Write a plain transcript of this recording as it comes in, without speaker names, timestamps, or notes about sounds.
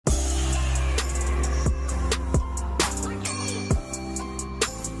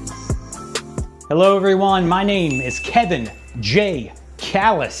Hello everyone, my name is Kevin J.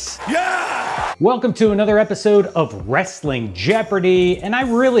 Callis. Yeah! Welcome to another episode of Wrestling Jeopardy, and I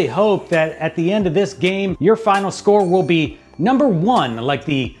really hope that at the end of this game, your final score will be number 1, like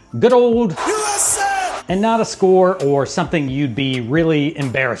the good old USA! and not a score or something you'd be really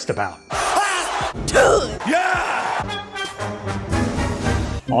embarrassed about. Yeah!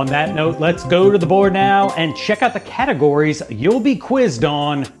 On that note, let's go to the board now and check out the categories you'll be quizzed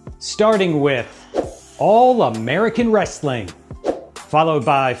on, starting with All-American Wrestling, followed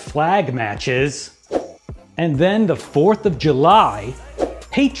by flag matches, and then the 4th of July,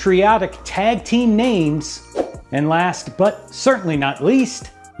 patriotic tag team names, and last but certainly not least,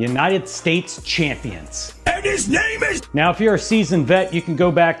 United States champions. And his name is... Now, if you're a seasoned vet, you can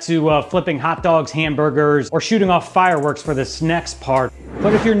go back to flipping hot dogs, hamburgers, or shooting off fireworks for this next part.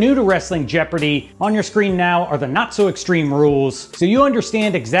 But if you're new to Wrestling Jeopardy, on your screen now are the not-so-extreme rules, so you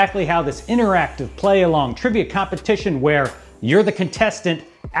understand exactly how this interactive play-along trivia competition where you're the contestant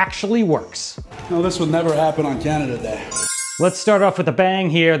actually works. No, this would never happen on Canada Day. Let's start off with a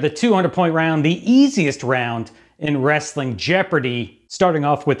bang here, the 200-point round, the easiest round in Wrestling Jeopardy. Starting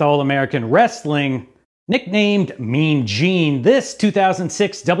off with All-American Wrestling, nicknamed Mean Gene, this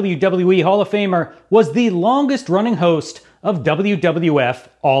 2006 WWE Hall of Famer was the longest-running host of WWF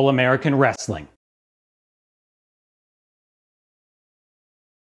All-American Wrestling.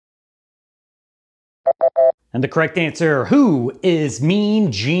 And the correct answer, who is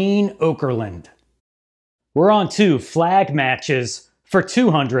Mean Gene Okerlund? We're on to flag matches for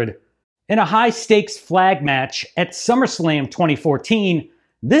 200. In a high-stakes flag match at SummerSlam 2014,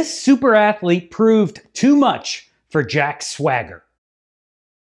 this super athlete proved too much for Jack Swagger.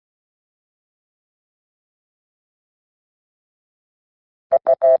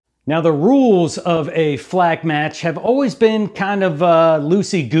 Now, the rules of a flag match have always been kind of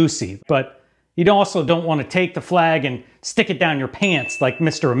loosey-goosey, but you also don't want to take the flag and stick it down your pants like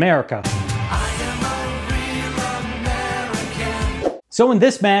Mr. America. So in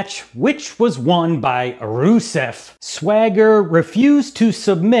this match, which was won by Rusev, Swagger refused to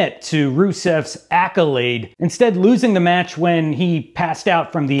submit to Rusev's accolade, instead losing the match when he passed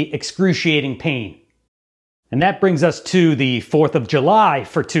out from the excruciating pain. And that brings us to the 4th of July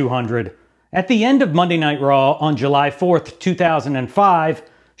for 200. At the end of Monday Night Raw on July 4th, 2005,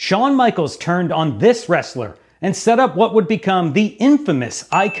 Shawn Michaels turned on this wrestler and set up what would become the infamous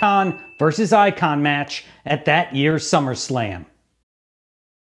Icon versus Icon match at that year's SummerSlam.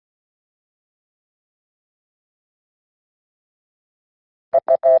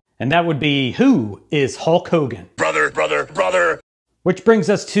 And that would be, who is Hulk Hogan? Brother. Which brings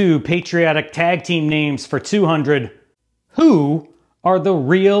us to patriotic tag team names for 200. Who are the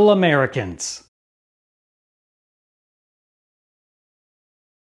Real Americans?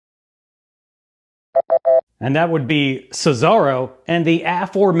 And that would be Cesaro and the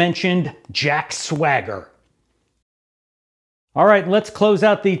aforementioned Jack Swagger. All right, let's close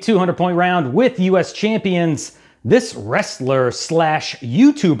out the 200-point round with US champions. This wrestler slash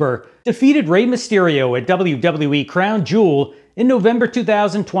YouTuber defeated Rey Mysterio at WWE Crown Jewel in November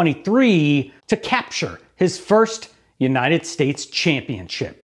 2023 to capture his first United States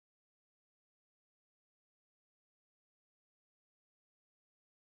Championship.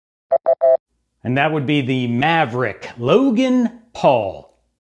 And that would be the Maverick, Logan Paul.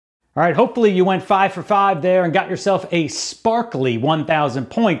 All right, hopefully you went 5 for 5 there and got yourself a sparkly 1,000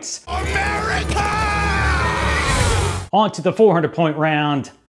 points. America! On to the 400-point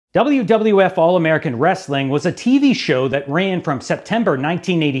round. WWF All-American Wrestling was a TV show that ran from September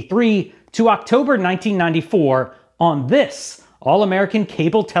 1983 to October 1994 on this All-American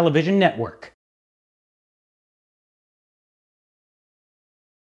cable television network.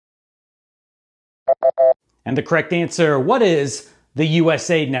 And the correct answer, what is the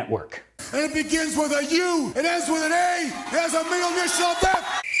USA Network? And it begins with a U, it ends with an A, it has a middle initial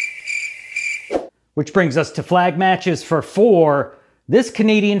F. Which brings us to flag matches for 4. This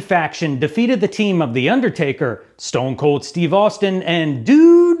Canadian faction defeated the team of The Undertaker, Stone Cold Steve Austin, and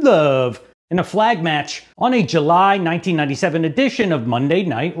Dude Love in a flag match on a July 1997 edition of Monday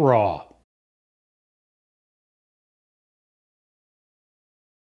Night Raw.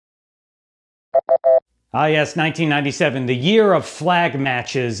 Ah yes, 1997, the year of flag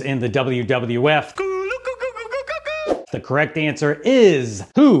matches in the WWF. The correct answer is,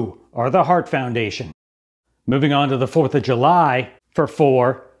 who are the Hart Foundation? Moving on to the 4th of July for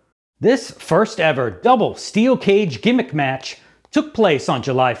 4. This first ever double steel cage gimmick match took place on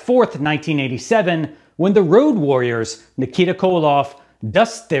July 4th, 1987, when the Road Warriors, Nikita Koloff,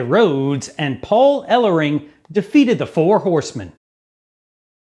 Dusty Rhodes, and Paul Ellering defeated the Four Horsemen.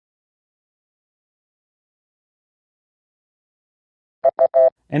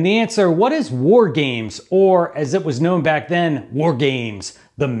 And the answer, what is War Games? Or, as it was known back then, War Games,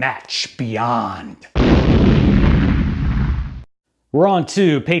 the match beyond. We're on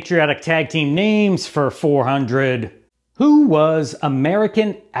to patriotic tag team names for 400. Who was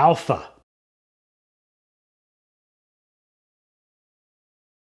American Alpha?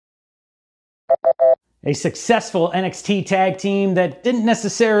 A successful NXT tag team that didn't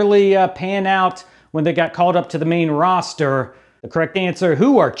necessarily pan out when they got called up to the main roster. The correct answer,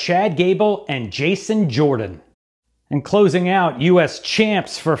 who are Chad Gable and Jason Jordan? And closing out US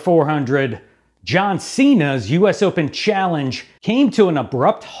champs for 400, John Cena's US Open Challenge came to an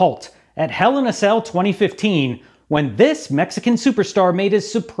abrupt halt at Hell in a Cell 2015 when this Mexican superstar made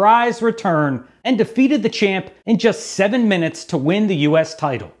his surprise return and defeated the champ in just 7 minutes to win the US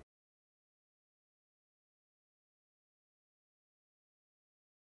title.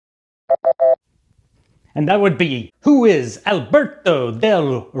 And that would be, who is Alberto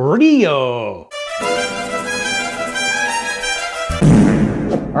Del Rio?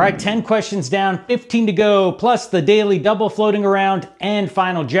 All right, 10 questions down, 15 to go, plus the daily double floating around and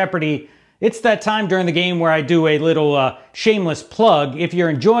Final Jeopardy. It's that time during the game where I do a little shameless plug. If you're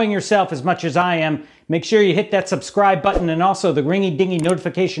enjoying yourself as much as I am, make sure you hit that subscribe button and also the ringy-dingy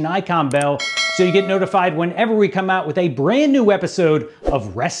notification icon bell so you get notified whenever we come out with a brand new episode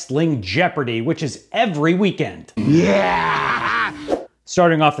of Wrestling Jeopardy, which is every weekend. Yeah!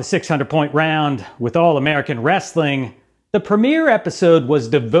 Starting off the 600-point round with All-American Wrestling, the premiere episode was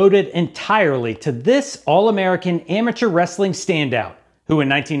devoted entirely to this All-American amateur wrestling standout, who in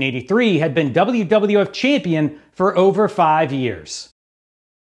 1983 had been WWF champion for over 5 years.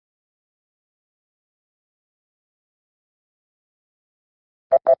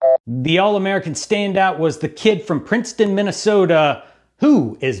 The All-American standout was the kid from Princeton, Minnesota.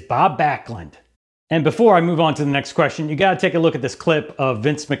 Who is Bob Backlund? And before I move on to the next question, you gotta take a look at this clip of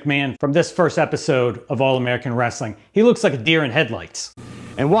Vince McMahon from this first episode of All-American Wrestling. He looks like a deer in headlights.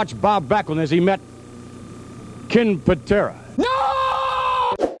 And watch Bob Backlund as he met Ken Patera.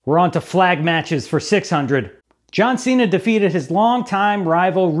 No! We're on to flag matches for 600. John Cena defeated his longtime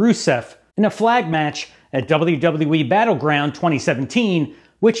rival Rusev in a flag match at WWE Battleground 2017,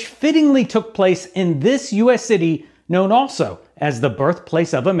 which fittingly took place in this US city known also as the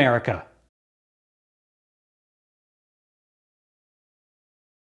birthplace of America.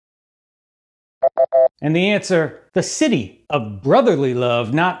 And the answer, the city of brotherly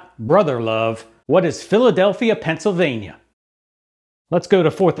love, not brother love. What is Philadelphia, Pennsylvania? Let's go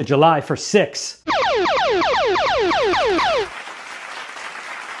to 4th of July for 6.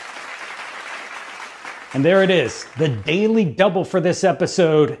 And there it is, the daily double for this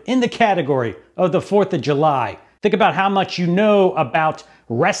episode in the category of the 4th of July. Think about how much you know about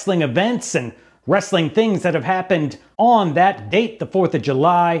wrestling events and wrestling things that have happened on that date, the 4th of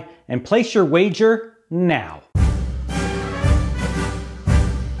July, and place your wager now.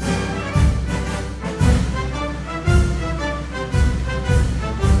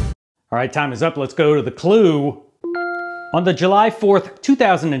 All right, time is up. Let's go to the clue. On the July 4th,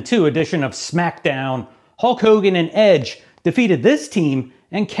 2002 edition of SmackDown, Hulk Hogan and Edge defeated this team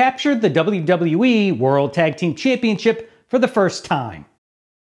and captured the WWE World Tag Team Championship for the first time.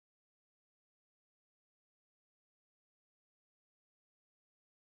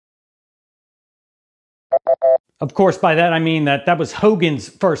 Of course, by that I mean that was Hogan's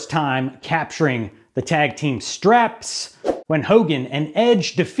first time capturing the tag team straps when Hogan and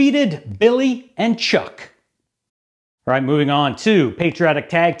Edge defeated Billy and Chuck. All right, moving on to patriotic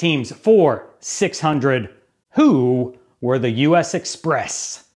tag teams for 600. Who were the US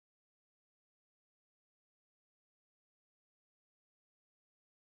Express?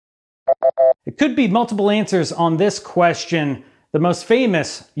 It could be multiple answers on this question. The most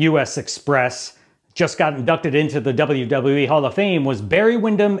famous US Express just got inducted into the WWE Hall of Fame was Barry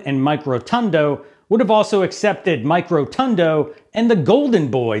Windham and Mike Rotundo. Would have also accepted Mike Rotundo and the Golden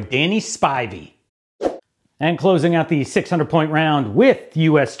Boy, Danny Spivey. And closing out the 600-point round with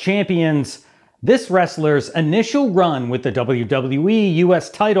US champions, this wrestler's initial run with the WWE US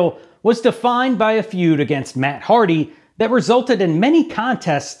title was defined by a feud against Matt Hardy that resulted in many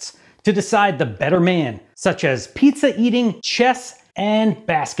contests to decide the better man, such as pizza eating, chess, and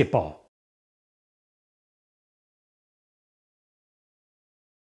basketball.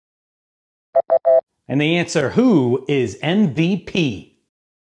 And the answer, who is MVP?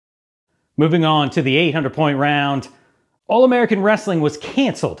 Moving on to the 800-point round, All-American Wrestling was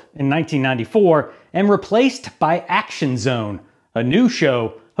canceled in 1994 and replaced by Action Zone, a new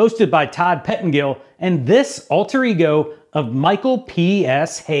show hosted by Todd Pettengill and this alter ego of Michael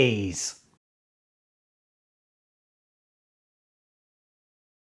P.S. Hayes.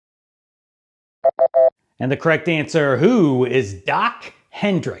 And the correct answer, who is Doc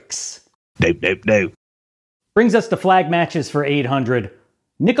Hendrix? No. Brings us to flag matches for 800.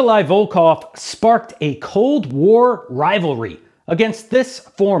 Nikolai Volkov sparked a Cold War rivalry against this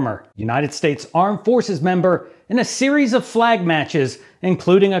former United States Armed Forces member in a series of flag matches,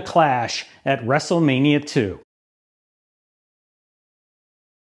 including a clash at WrestleMania 2.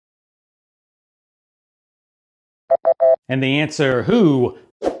 And the answer, who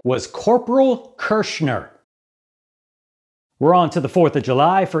was Corporal Kirshner? We're on to the 4th of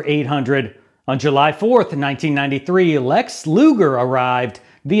July for 800. On July 4th, 1993, Lex Luger arrived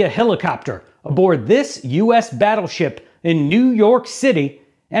via helicopter aboard this U.S. battleship in New York City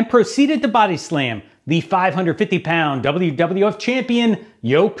and proceeded to body slam the 550-pound WWF champion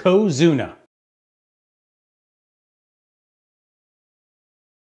Yokozuna.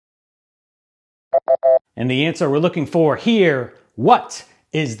 And the answer we're looking for here, what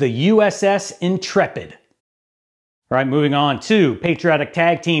is the USS Intrepid? All right, moving on to patriotic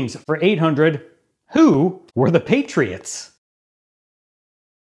tag teams for 800. Who were the Patriots?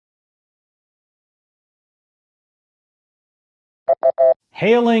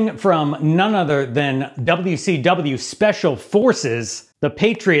 Hailing from none other than WCW Special Forces, the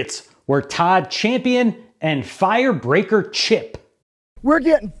Patriots were Todd Champion and Firebreaker Chip. We're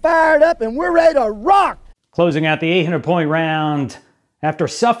getting fired up and we're ready to rock! Closing out the 800-point round, after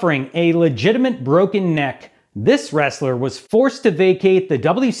suffering a legitimate broken neck, this wrestler was forced to vacate the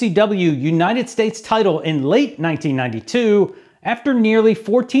WCW United States title in late 1992 after nearly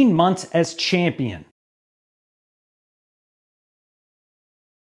 14 months as champion.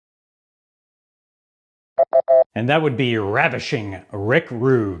 And that would be Ravishing Rick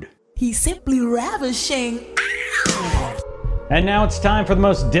Rude. He's simply ravishing. And now it's time for the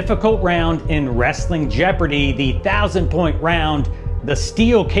most difficult round in Wrestling Jeopardy, the 1,000-point round. The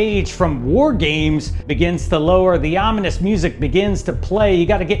steel cage from War Games begins to lower. The ominous music begins to play. You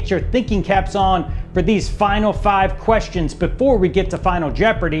got to get your thinking caps on for these final 5 questions before we get to Final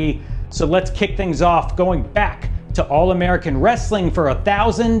Jeopardy. So let's kick things off going back to All-American Wrestling for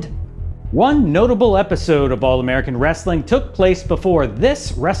 1,000. One notable episode of All-American Wrestling took place before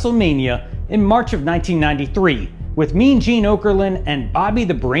this WrestleMania in March of 1993, with Mean Gene Okerlund and Bobby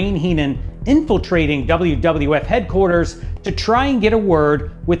the Brain Heenan infiltrating WWF headquarters to try and get a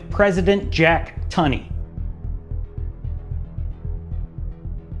word with President Jack Tunney.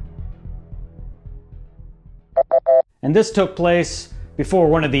 And this took place before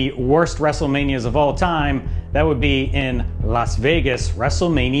one of the worst WrestleManias of all time. That would be in Las Vegas,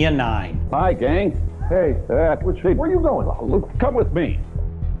 WrestleMania 9. Hi, gang. Hey, where are you going? Oh, look, come with me.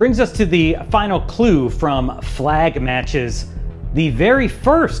 Brings us to the final clue from flag matches. The very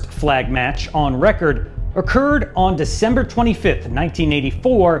first flag match on record occurred on December 25th,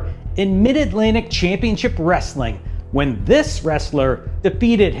 1984 in Mid-Atlantic Championship Wrestling, when this wrestler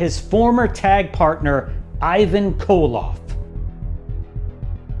defeated his former tag partner, Ivan Koloff.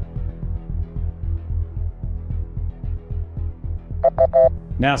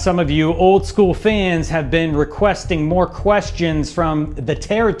 Now, some of you old school fans have been requesting more questions from the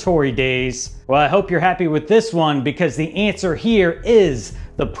territory days. Well, I hope you're happy with this one, because the answer here is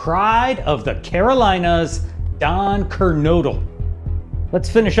the pride of the Carolinas, Don Kernodle. Let's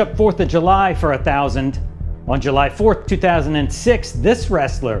finish up 4th of July for 1,000. On July 4th, 2006, this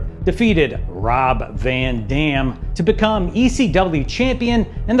wrestler defeated Rob Van Dam to become ECW champion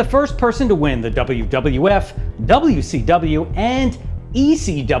and the first person to win the WWF, WCW, and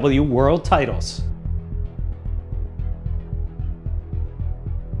ECW world titles.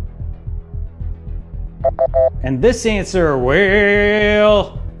 And this answer,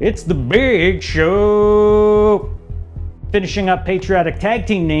 well, it's the Big Show. Finishing up patriotic tag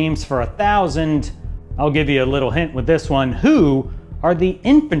team names for 1,000. I'll give you a little hint with this one. Who are the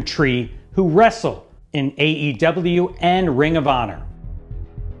infantry who wrestle in AEW and Ring of Honor?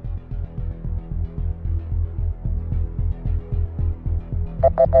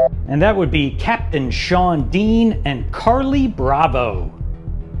 And that would be Captain Sean Dean and Carly Bravo.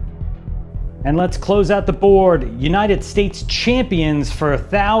 And let's close out the board. United States champions for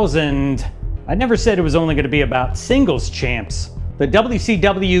 1,000. I never said it was only going to be about singles champs. The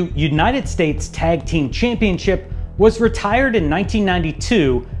WCW United States Tag Team Championship was retired in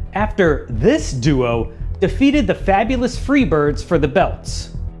 1992 after this duo defeated the Fabulous Freebirds for the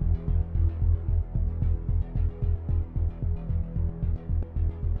belts.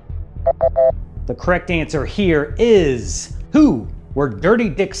 The correct answer here is, who were Dirty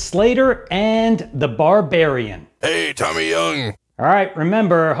Dick Slater and the Barbarian? Hey, Tommy Young. All right,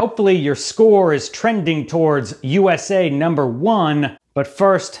 remember, hopefully your score is trending towards USA #1. But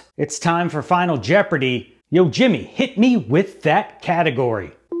first, it's time for Final Jeopardy! Yo, Jimmy, hit me with that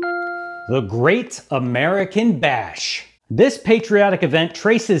category. The Great American Bash. This patriotic event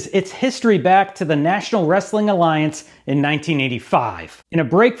traces its history back to the National Wrestling Alliance in 1985. In a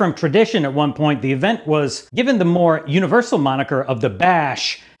break from tradition at one point, the event was given the more universal moniker of the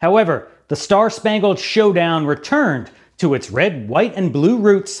Bash. However, the Star-Spangled Showdown returned to its red, white, and blue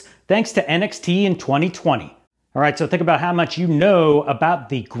roots thanks to NXT in 2020. Alright, so think about how much you know about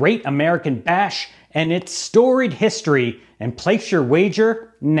the Great American Bash and its storied history, and place your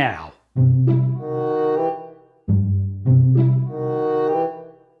wager now.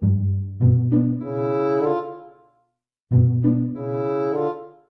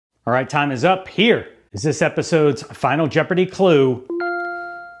 Alright, time is up. Here is this episode's Final Jeopardy clue.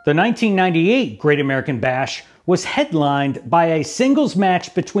 The 1998 Great American Bash was headlined by a singles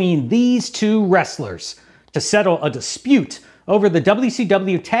match between these two wrestlers to settle a dispute over the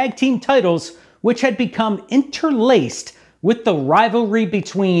WCW tag team titles, which had become interlaced with the rivalry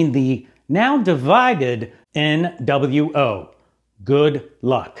between the now divided NWO. Good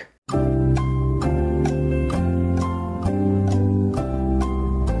luck.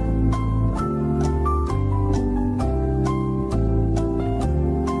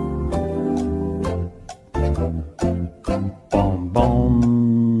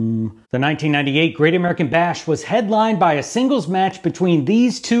 The 1998 Great American Bash was headlined by a singles match between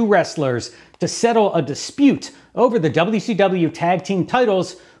these two wrestlers to settle a dispute over the WCW tag team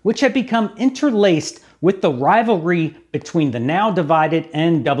titles, which had become interlaced with the rivalry between the now divided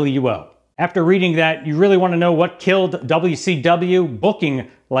NWO. After reading that, you really want to know what killed WCW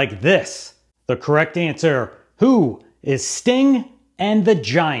booking like this. The correct answer: who is Sting and the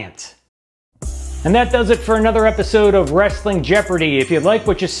Giant? And that does it for another episode of Wrestling Jeopardy! If you like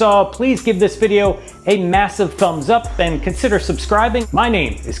what you saw, please give this video a massive thumbs up and consider subscribing. My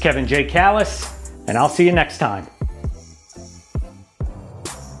name is Kevin J. Callis, and I'll see you next time.